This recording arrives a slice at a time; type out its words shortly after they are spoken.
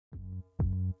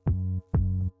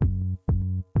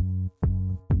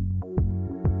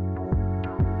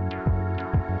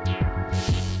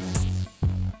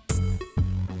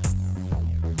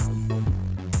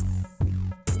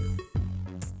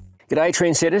G'day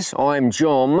trendsetters, I'm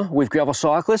JOM with Gravel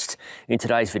Cyclist. In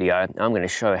today's video, I'm going to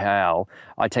show how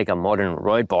I take a modern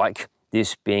road bike,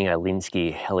 this being a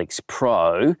Lynskey Helix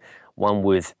Pro, one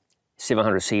with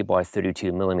 700C by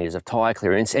 32mm of tyre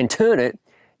clearance, and turn it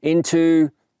into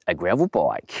a gravel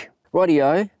bike.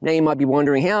 Rightio, now you might be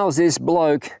wondering, how's this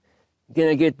bloke going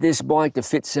to get this bike to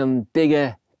fit some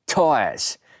bigger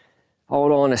tyres?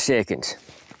 Hold on a second.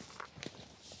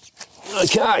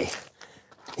 Okay,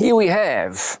 here we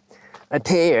have a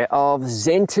pair of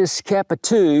Zentis Kappa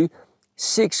 2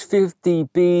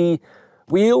 650B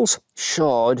wheels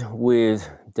shod with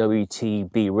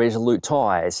WTB Resolute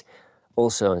tyres,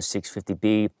 also on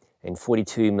 650B and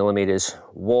 42mm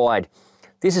wide.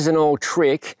 This is an old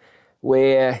trick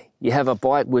where you have a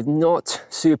bike with not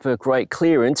super great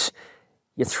clearance,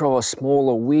 you throw a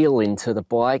smaller wheel into the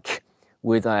bike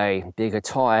with a bigger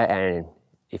tyre, and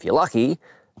if you're lucky,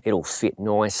 it'll fit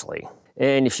nicely.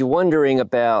 And if you're wondering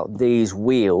about these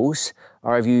wheels,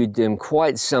 I reviewed them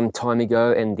quite some time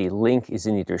ago and the link is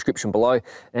in the description below.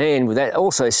 And with that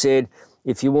also said,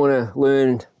 if you want to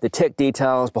learn the tech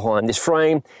details behind this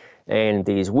frame and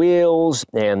these wheels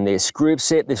and this group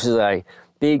set, this is a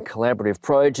big collaborative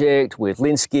project with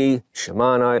Lynskey,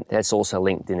 Shimano. That's also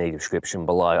linked in the description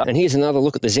below. And here's another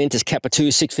look at the Zentis Kappa 2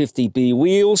 650B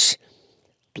wheels.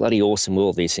 Bloody awesome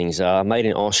wheel these things are, made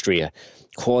in Austria.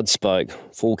 Quad spoke,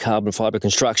 full carbon fiber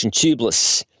construction,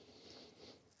 tubeless.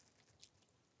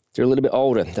 They're a little bit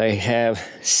older. They have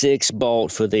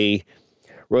 6-bolt for the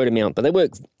rotor mount, but they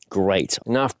work great.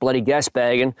 Enough bloody gas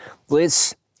bagging.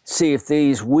 Let's see if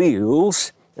these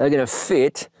wheels are going to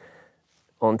fit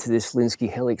onto this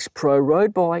Lynskey Helix Pro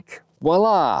road bike.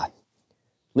 Voila!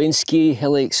 Lynskey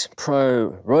Helix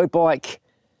Pro road bike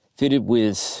fitted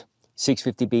with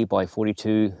 650B by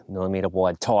 42mm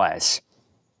wide tyres.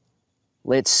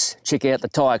 Let's check out the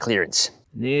tyre clearance.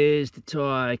 There's the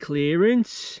tyre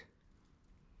clearance.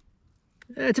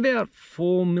 It's about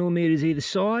 4mm either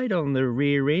side on the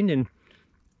rear end and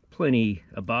plenty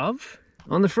above.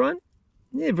 On the front,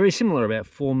 yeah, very similar, about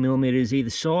 4mm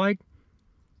either side.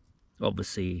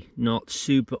 Obviously not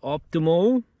super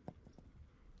optimal,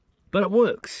 but it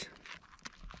works,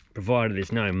 provided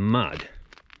there's no mud.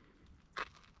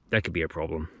 That could be a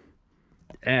problem,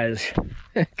 as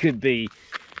could be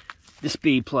the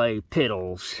speed play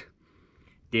pedals.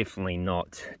 Definitely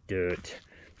not dirt,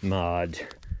 mud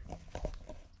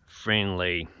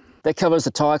friendly. That covers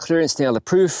the tyre clearance. Now the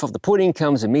proof of the pudding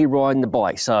comes in me riding the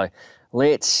bike, so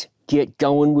let's get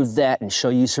going with that and show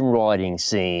you some riding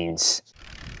scenes.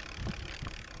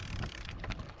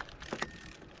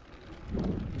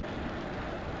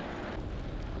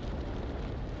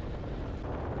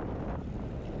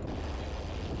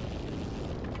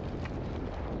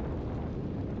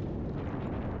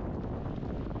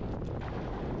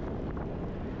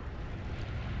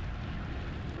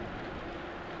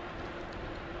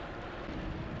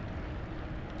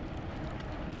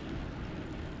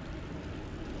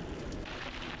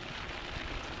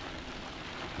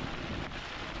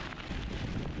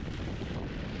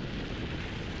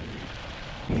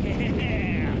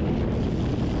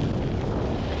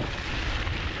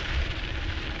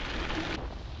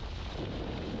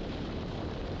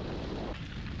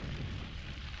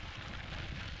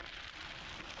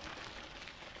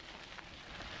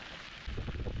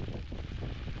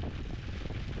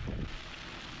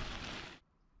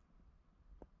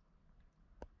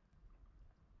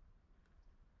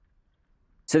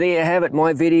 So there you have it,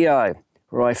 my video,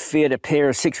 where I fit a pair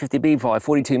of 650B by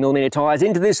 42mm tyres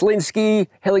into this Lynskey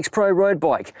Helix Pro road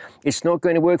bike. It's not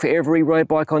going to work for every road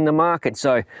bike on the market,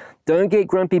 so don't get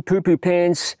grumpy poo-poo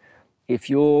pants if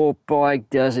your bike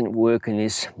doesn't work in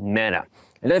this manner.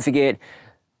 And don't forget,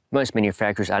 most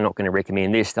manufacturers are not going to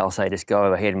recommend this. They'll say just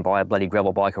go ahead and buy a bloody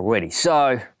gravel bike already.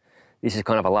 So this is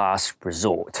kind of a last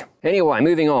resort. Anyway,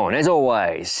 moving on, as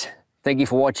always, thank you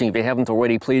for watching. If you haven't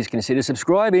already, please consider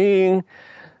subscribing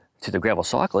to the Gravel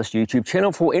Cyclist YouTube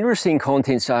channel for interesting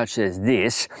content such as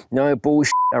this. No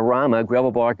bullshit arama,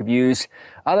 gravel bike reviews,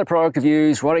 other product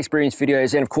reviews, ride experience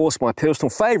videos, and of course my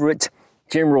personal favourite,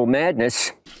 general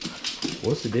madness.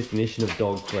 What's the definition of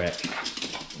dog crap?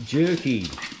 Jerky.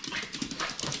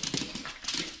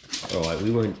 Alright, we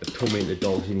won't torment the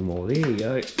dogs anymore. There you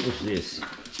go. What's this?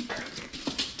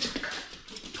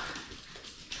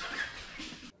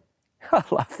 I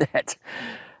love that.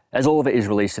 As all of it is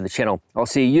released to the channel. I'll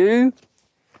see you,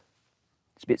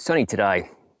 it's a bit sunny today,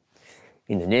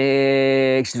 in the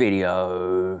next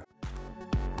video.